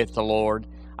focus, saith the Lord.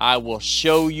 I will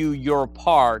show you your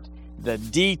part. The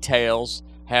details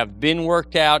have been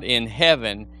worked out in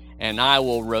heaven, and I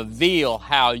will reveal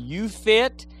how you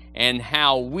fit and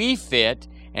how we fit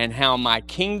and how my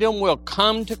kingdom will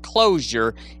come to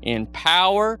closure in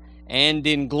power and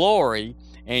in glory.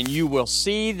 And you will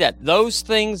see that those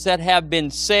things that have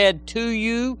been said to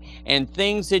you and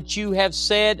things that you have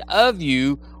said of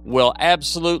you will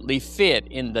absolutely fit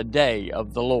in the day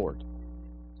of the Lord.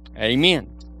 Amen.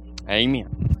 Amen.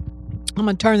 I'm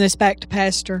going to turn this back to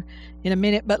Pastor in a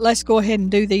minute, but let's go ahead and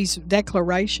do these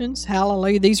declarations.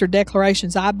 Hallelujah. These are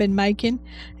declarations I've been making,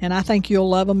 and I think you'll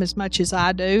love them as much as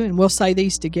I do. And we'll say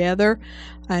these together,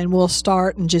 and we'll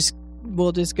start and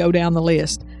we'll just go down the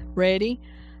list. Ready?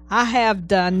 I have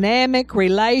dynamic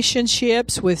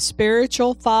relationships with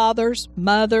spiritual fathers,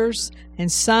 mothers,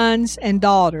 and sons and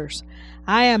daughters.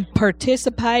 I am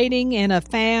participating in a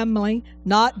family,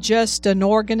 not just an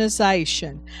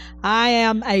organization. I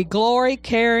am a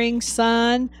glory-carrying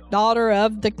son, daughter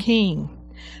of the King.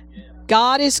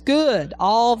 God is good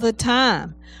all the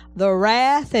time. The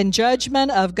wrath and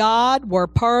judgment of God were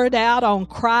poured out on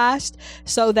Christ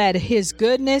so that His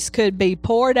goodness could be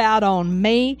poured out on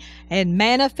me and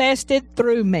manifested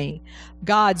through me.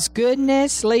 God's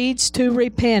goodness leads to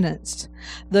repentance.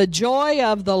 The joy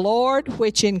of the Lord,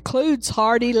 which includes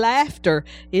hearty laughter,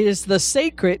 is the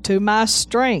secret to my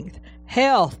strength,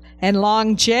 health, and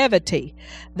longevity.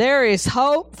 There is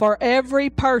hope for every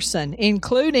person,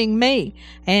 including me,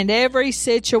 and every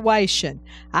situation.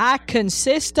 I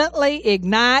consistently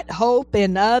ignite hope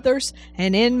in others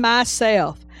and in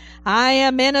myself. I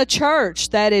am in a church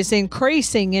that is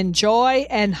increasing in joy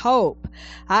and hope.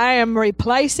 I am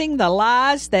replacing the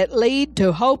lies that lead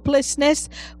to hopelessness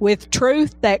with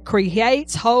truth that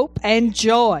creates hope and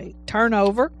joy. Turn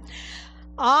over.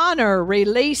 Honor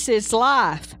releases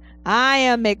life. I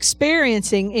am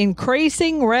experiencing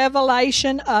increasing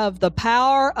revelation of the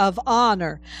power of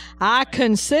honor. I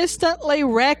consistently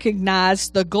recognize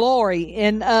the glory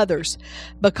in others.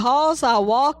 Because I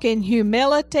walk in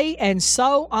humility and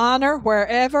sow honor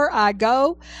wherever I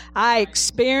go, I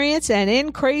experience an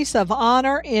increase of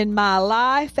honor in my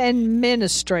life and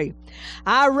ministry.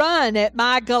 I run at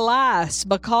my Goliaths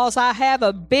because I have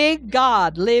a big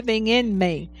God living in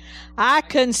me. I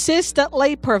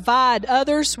consistently provide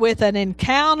others with an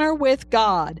encounter with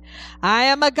God. I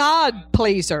am a God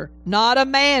pleaser, not a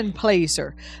man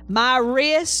pleaser. My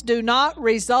risks do not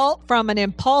result from an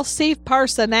impulsive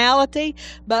personality,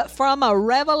 but from a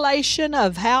revelation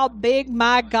of how big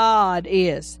my God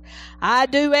is. I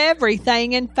do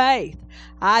everything in faith.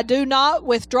 I do not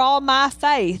withdraw my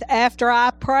faith after I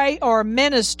pray or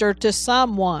minister to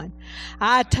someone.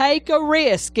 I take a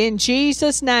risk in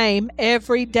Jesus' name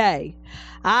every day.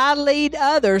 I lead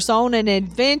others on an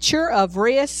adventure of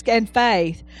risk and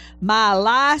faith. My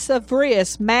life of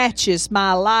risk matches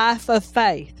my life of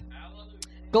faith.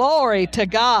 Glory to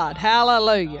God.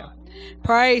 Hallelujah.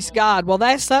 Praise God. Well,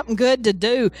 that's something good to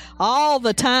do all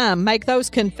the time. Make those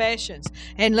confessions.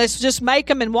 And let's just make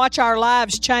them and watch our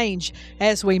lives change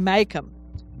as we make them.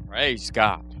 Praise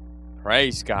God.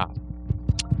 Praise God.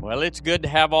 Well, it's good to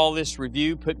have all this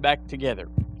review put back together.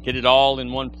 Get it all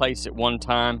in one place at one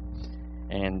time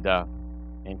and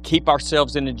keep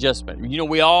ourselves in adjustment. You know,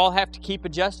 we all have to keep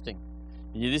adjusting.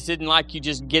 This isn't like you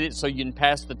just get it so you can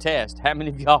pass the test. How many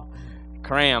of y'all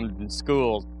crammed in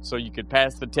school so you could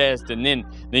pass the test, and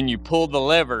then you pulled the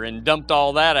lever and dumped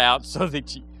all that out so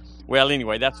that you... Well,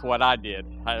 anyway, that's what I did.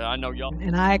 I know y'all...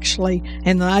 And I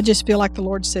just feel like the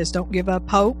Lord says, don't give up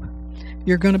hope.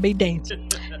 You're going to be dancing.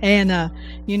 And, I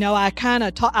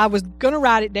was going to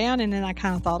write it down, and then I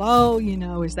kind of thought,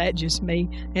 is that just me?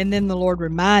 And then the Lord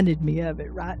reminded me of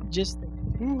it, right? Just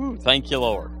Thank you,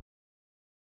 Lord.